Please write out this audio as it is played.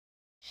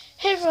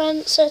Hey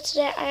everyone, so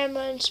today I am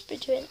going to be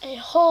doing a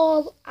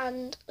haul,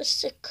 and this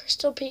is a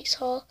Crystal Peaks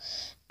haul,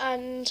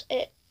 and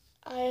I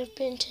have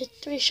been to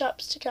 3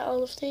 shops to get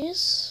all of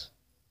these.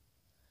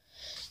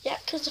 Yeah,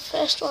 because the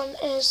first one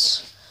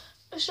is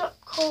a shop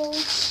called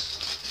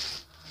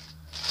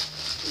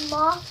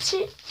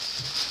Smarty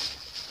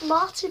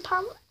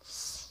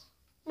Pants,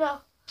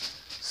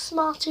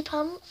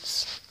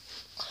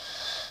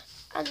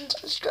 and I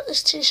just got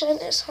this t-shirt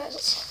and it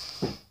says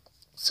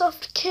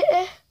Soft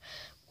Kitty,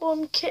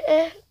 Warm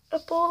Kitty, A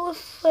Ball of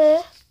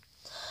Fur,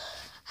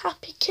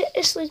 Happy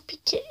Kitty, Sleepy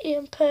Kitty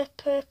and Purr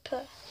Purr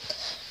Purr.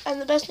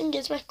 And the best thing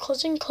is my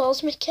cousin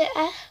calls me Kitty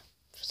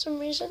for some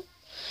reason.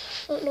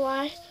 I don't know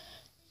why.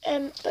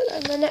 But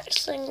then the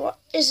next thing what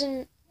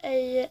isn't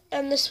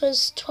and this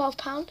was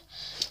 £12,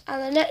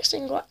 and the next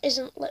thing what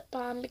isn't lip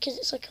balm, because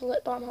it's like a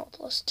lip balm hot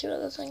plus 2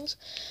 other things,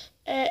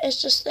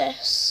 is just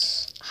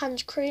this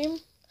hand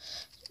cream.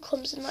 It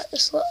comes in like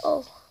this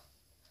little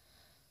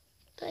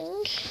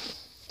thing.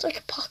 It's like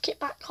a pocket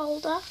back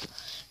holder,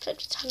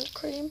 except it's hand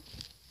cream.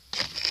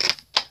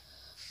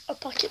 Or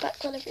pocket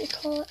back, whatever you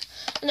call it.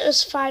 And it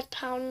was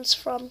 £5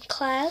 from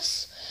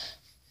Claire's.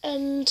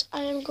 And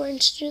I am going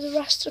to do the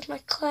rest of my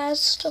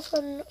Claire's stuff.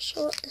 I'm not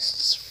sure what this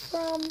is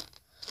from.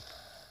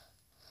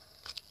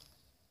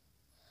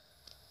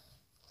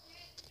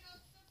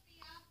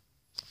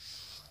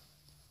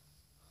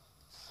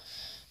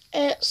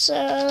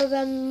 So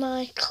then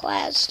my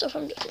Claire's stuff,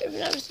 I'm just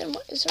moving everything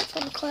what isn't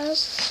from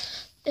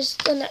Claire's, is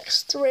the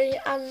next 3,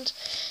 and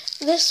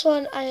this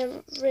one I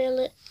am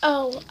really,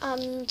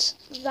 and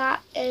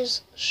that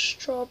is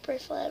strawberry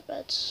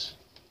flavoured,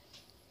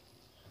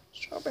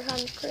 strawberry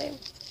hand cream.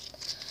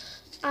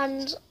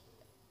 And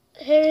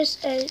here is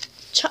a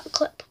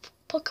chocolate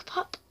pucker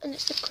pop, and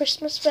it's the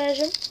Christmas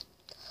version,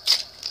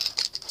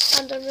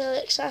 and I'm really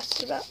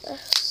excited about this.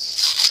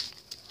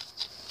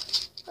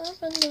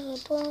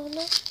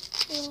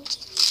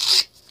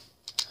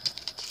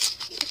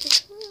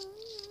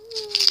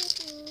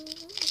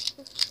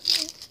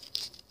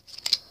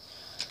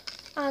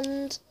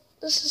 And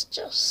this is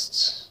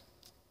just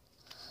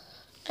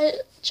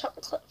a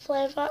chocolate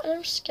flavour, and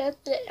I'm scared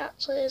that it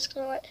actually is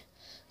going to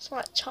smell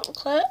like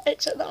chocolate,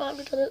 except that might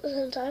be good at the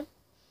same time.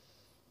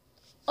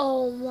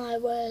 Oh my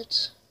word.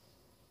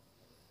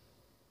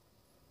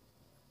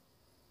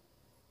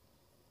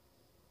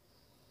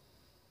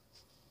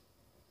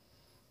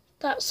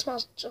 That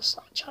smells just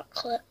like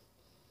chocolate.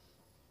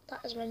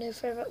 That is my new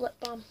favourite lip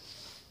balm.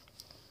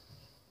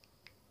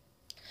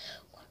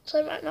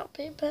 Actually, it might not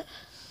be, but...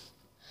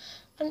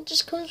 And it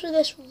just comes with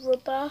this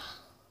rubber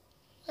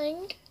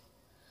thing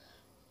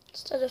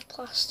instead of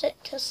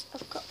plastic, because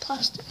I've got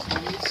plastic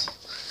ones.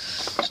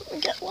 So let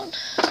me get one.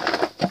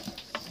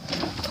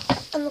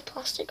 And the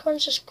plastic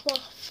ones just come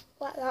off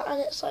like that,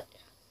 and it's like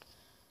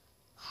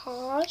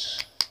hard.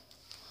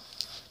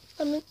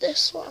 And with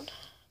this one,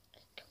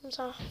 it comes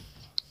off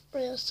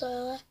real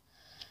slowly.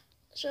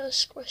 It's really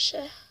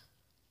squishy.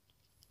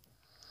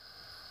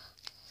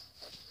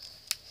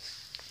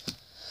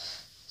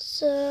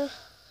 So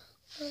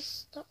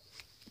that's that.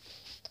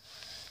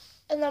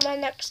 And then my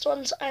next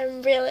ones,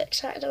 I'm really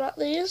excited about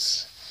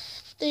these.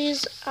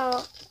 These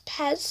are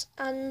Pez,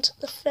 and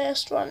the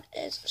first one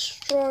is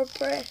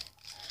strawberry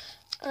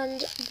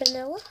and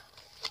vanilla.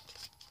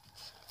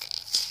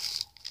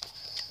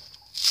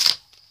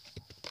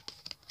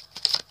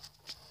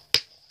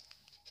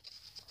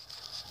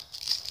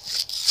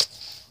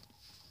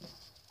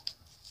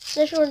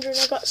 And if you're wondering,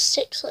 I got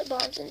 6 lip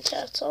balms in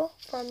total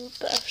from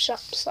both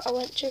shops that I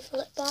went to for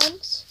lip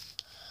balms.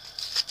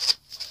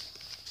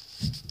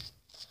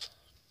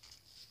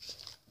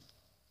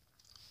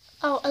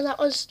 Oh, and that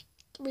was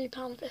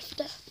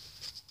 £3.50.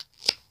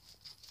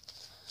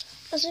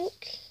 I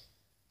think,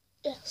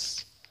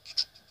 yes.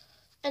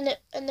 And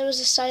there was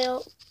a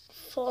sale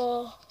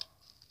for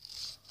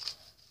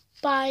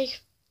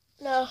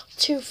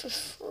 2 for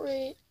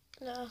free.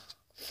 No,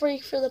 3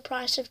 for the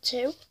price of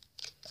 2.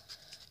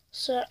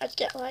 So I'd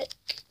get like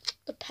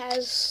the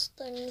Pez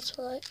things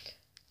for like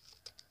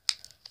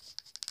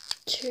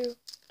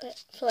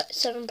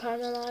 £7,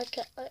 and I'd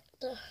get like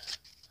the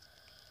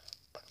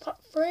pop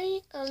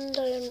free, and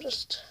I'm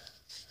just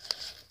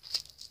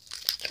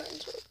trying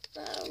to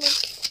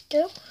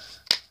go.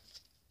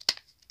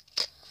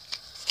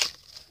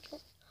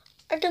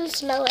 I can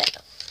smell it.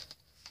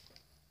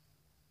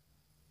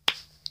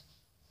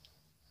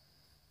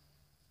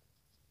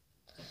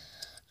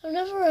 I've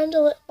never owned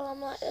a lip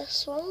balm like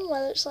this one,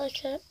 where it's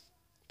like a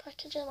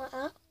packaging like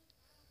that.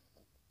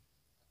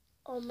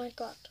 Oh my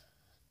god.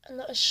 And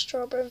that is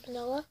strawberry and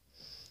vanilla.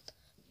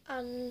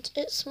 And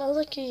it smells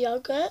like a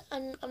yoghurt,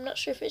 and I'm not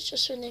sure if it's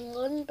just in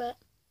England, but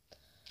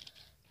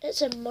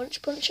it's a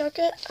Munch Bunch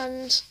yoghurt,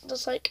 and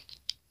there's like,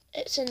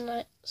 it's in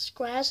like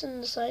squares,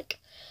 and there's like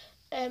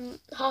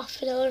half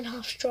vanilla and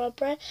half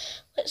strawberry.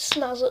 It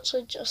smells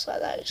literally just like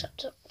that,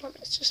 except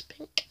it's just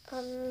pink,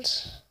 and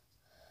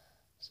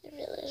it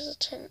really is a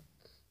tint.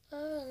 I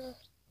don't know.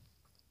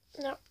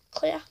 No,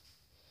 clear.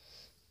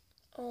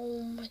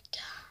 Oh my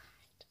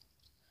god.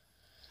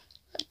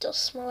 It does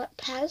smell like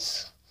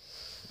Pez.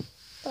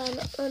 Then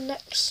the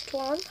next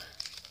one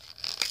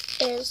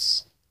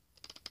is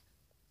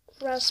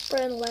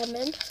raspberry and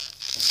lemon.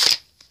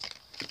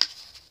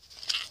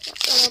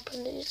 I'll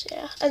open these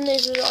here. And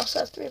these are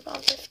also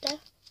 £3.50.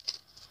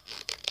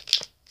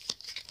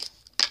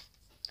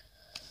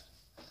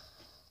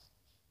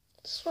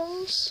 This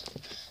one's,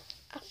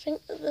 I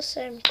think they're the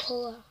same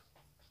colour.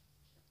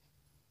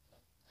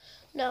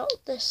 No,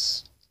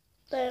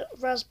 the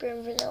raspberry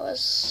and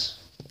vanilla's.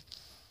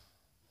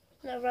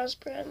 No,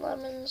 raspberry and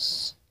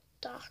lemon's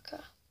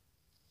darker.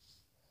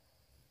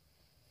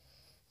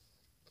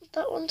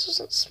 That one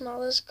doesn't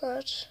smell as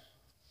good.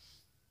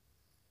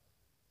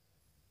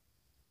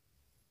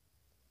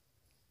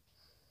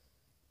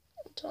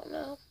 I don't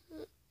know.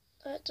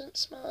 It didn't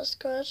smell as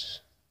good.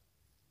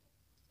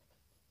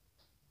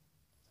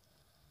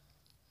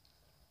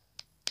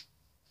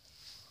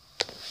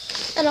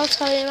 And I'll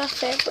tell you my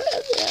favourite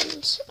at the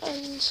end.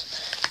 And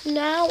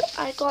now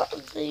I got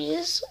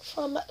these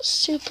from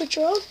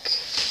Superdrug.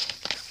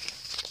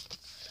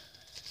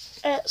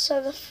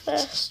 So the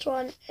first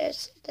one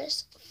is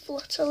this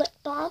Flutter Lip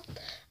Balm. And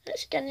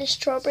it's again in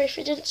strawberry. If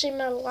you didn't see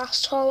my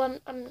last haul,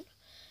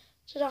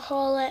 did I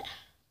haul it?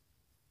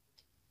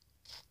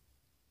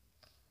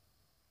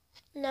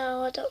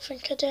 No, I don't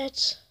think I did.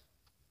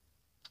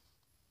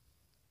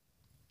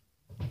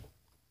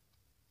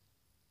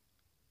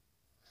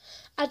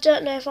 I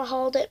don't know if I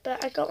hauled it,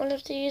 but I got one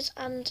of these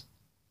and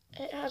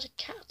it had a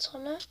cat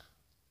on it.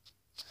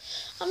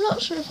 I'm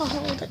not sure if I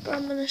hauled it, but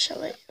I'm going to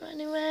show it you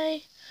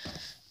anyway.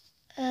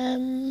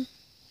 I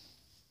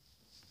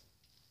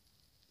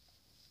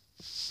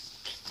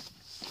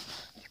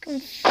can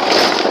find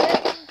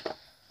it.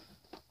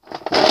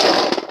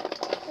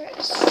 There it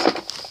is.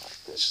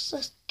 It's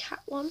just a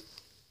cat one.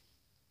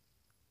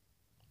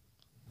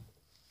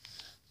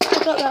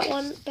 I got that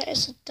one, but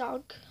it's a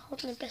dog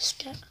holding a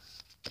biscuit.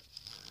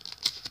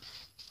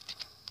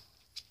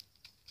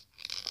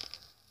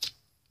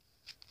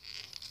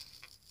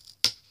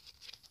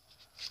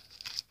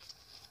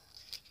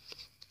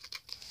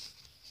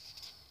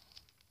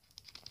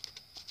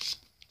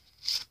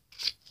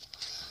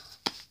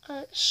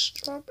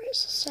 Strawberry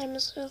is the same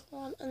as the other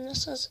one, and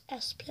this has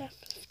SPF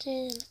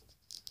 15.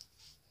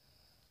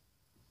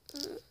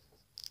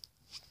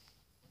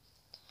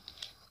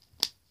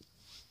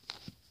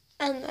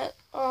 And then,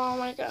 oh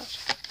my god,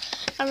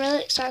 I'm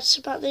really excited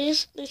about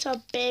these. These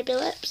are baby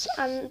lips,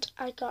 and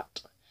I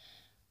got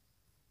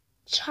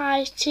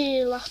chai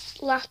tea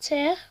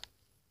latte.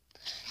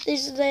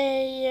 These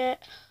are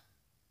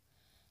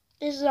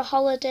the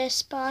holiday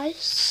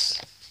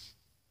spice.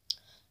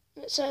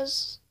 And it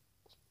says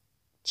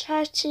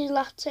chai tea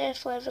latte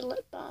flavoured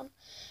lip balm,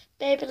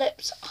 baby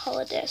lips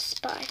holiday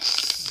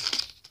spice.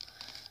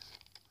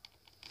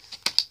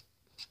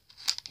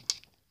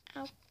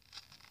 Ow.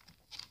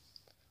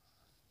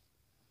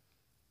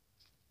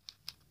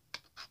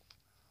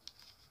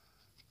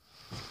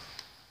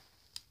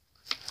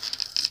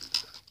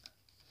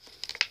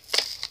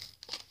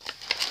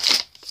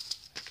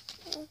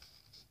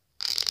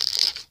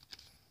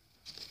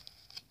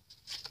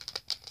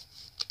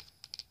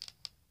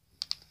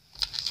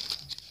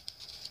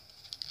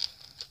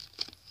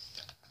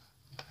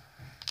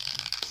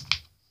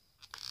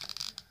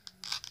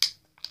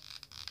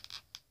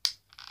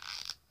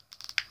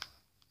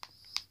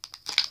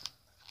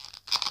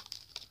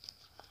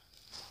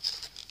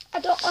 I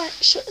don't like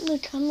shutting the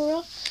camera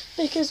off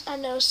because I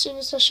know as soon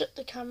as I shut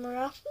the camera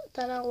off,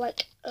 then I'll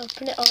like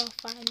open it or I'll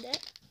find it.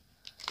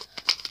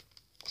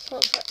 So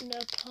it's like no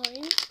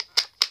point.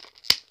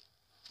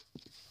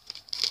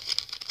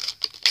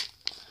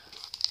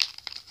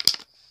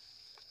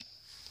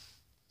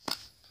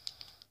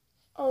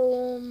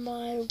 Oh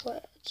my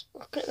word,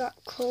 look at that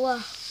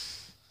colour.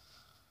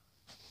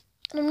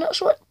 And I'm not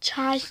sure what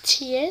chai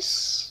tea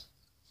is.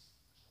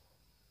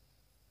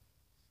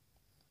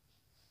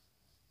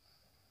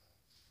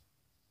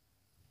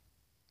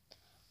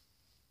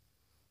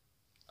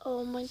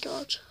 Oh my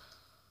god.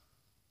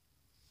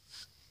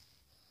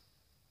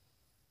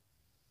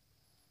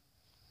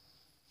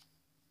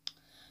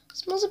 It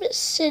smells a bit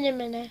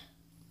cinnamony.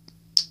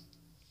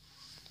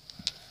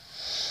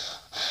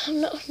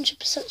 I'm not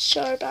 100%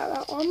 sure about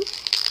that one.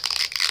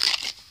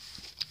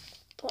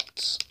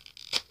 But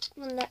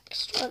the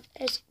next one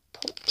is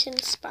pumpkin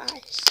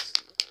spice.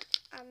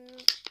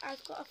 And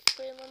I've got a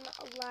feeling that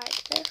I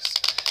like this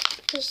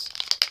because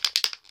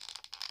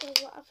of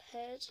what I've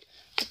heard.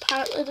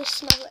 Apparently they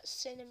smell like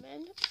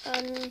cinnamon,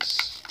 and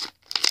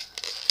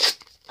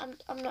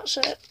I'm not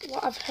sure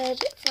what I've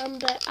heard it from,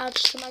 but I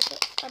just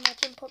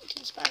imagine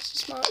pumpkin spice to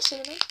smell like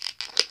cinnamon.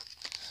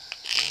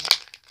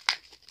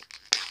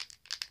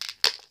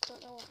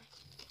 Don't know why.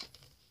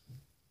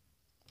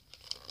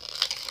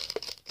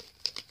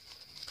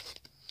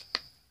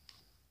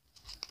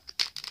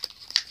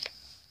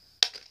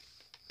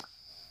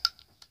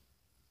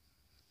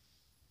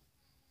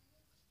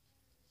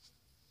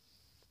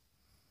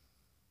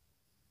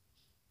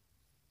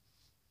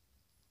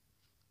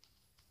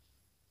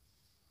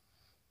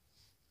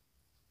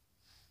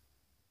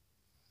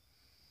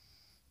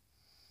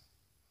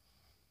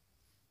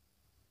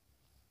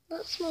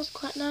 That smells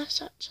quite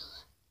nice actually.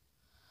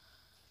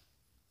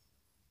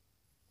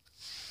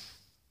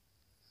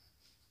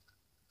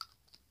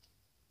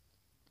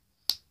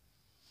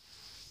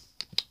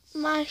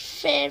 My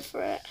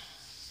favourite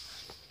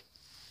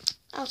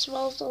out of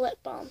all of the lip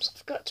balms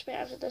have got to be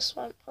either this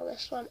one or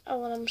this one.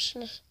 Oh, and I'm just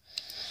going to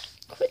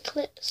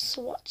quickly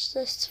swatch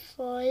this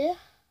for you.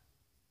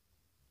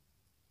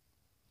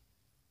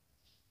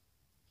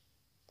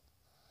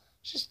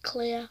 It's just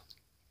clear.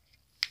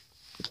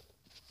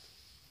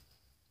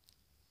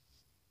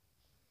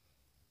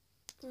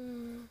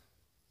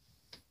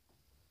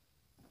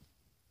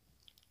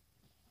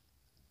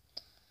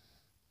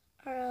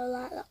 I really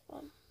like that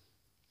one.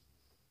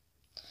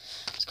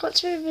 It's got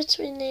to be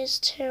between these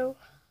two,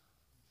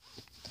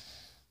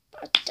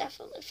 but I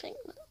definitely think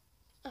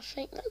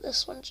that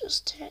this one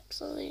just takes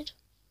the lead.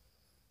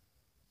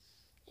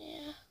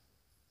 Yeah,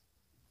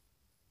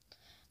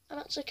 I'm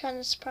actually kind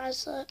of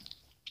surprised that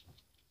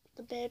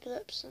the baby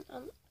lips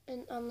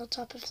on the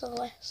top of the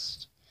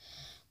list.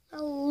 My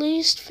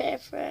least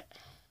favourite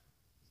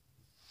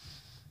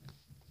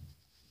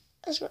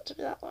has got to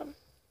be that one,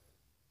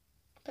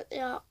 but they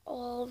are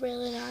all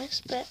really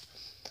nice. But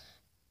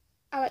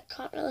I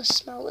can't really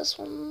smell this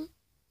one,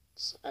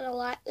 and I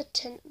like the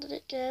tint that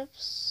it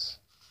gives.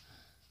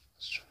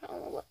 Let's try it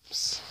on the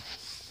lips.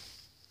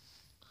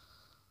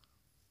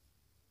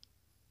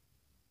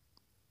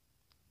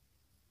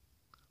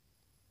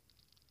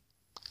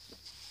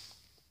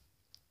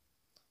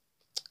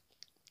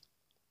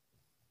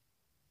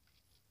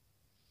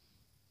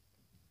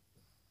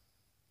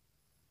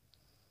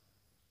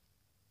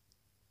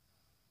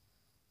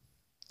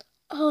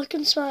 Oh, I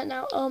can smell it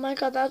now. Oh my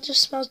god, that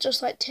just smells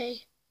just like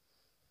tea.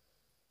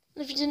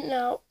 And if you didn't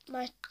know,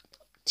 my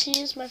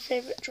tea is my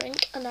favourite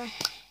drink and I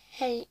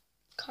hate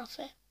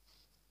coffee.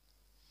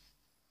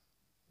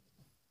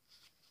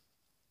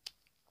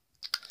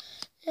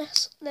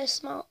 Yes, they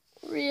smell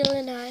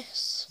really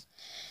nice.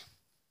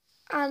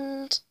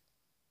 And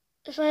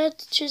if I had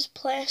to choose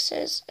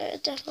places, it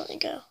would definitely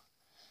go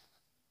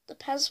the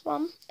Pez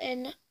one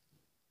in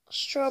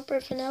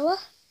strawberry vanilla,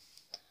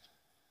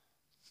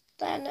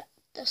 then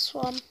this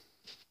one,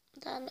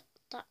 then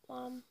that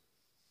one,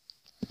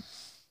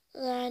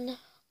 then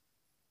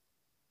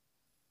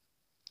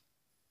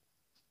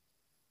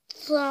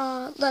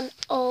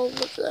all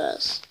of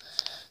those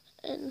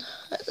in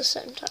at the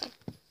same time.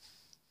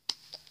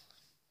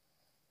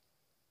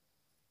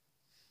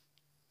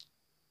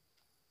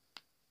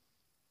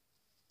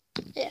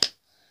 Yeah,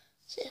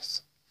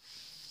 yes.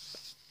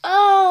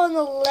 Oh, and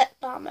the lip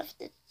balm of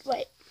the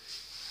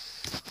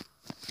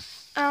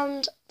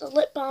and the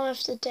lip balm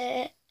of the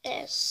day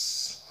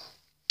is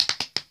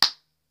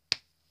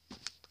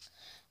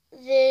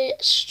the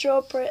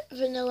strawberry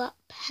vanilla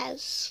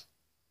Pez.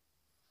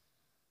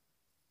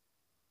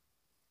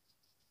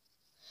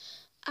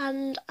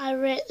 And I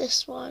rate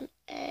this one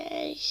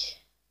a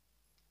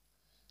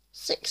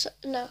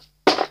 9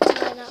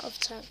 out of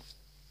 10.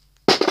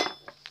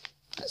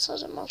 Let's add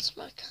them all to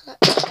my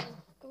collection.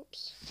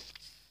 Oops.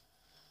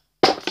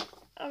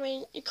 I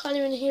mean, you can't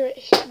even hear it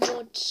hit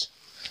wood.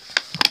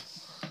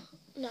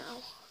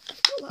 Now,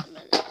 I've got that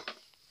many.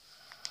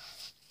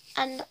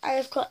 And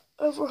I've got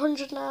over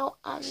 100 now,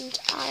 and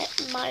I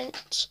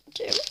might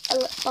do a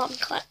lip balm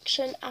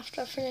collection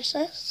after I finish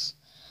this.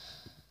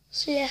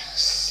 So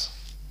yes.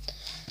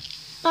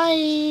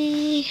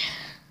 Bye.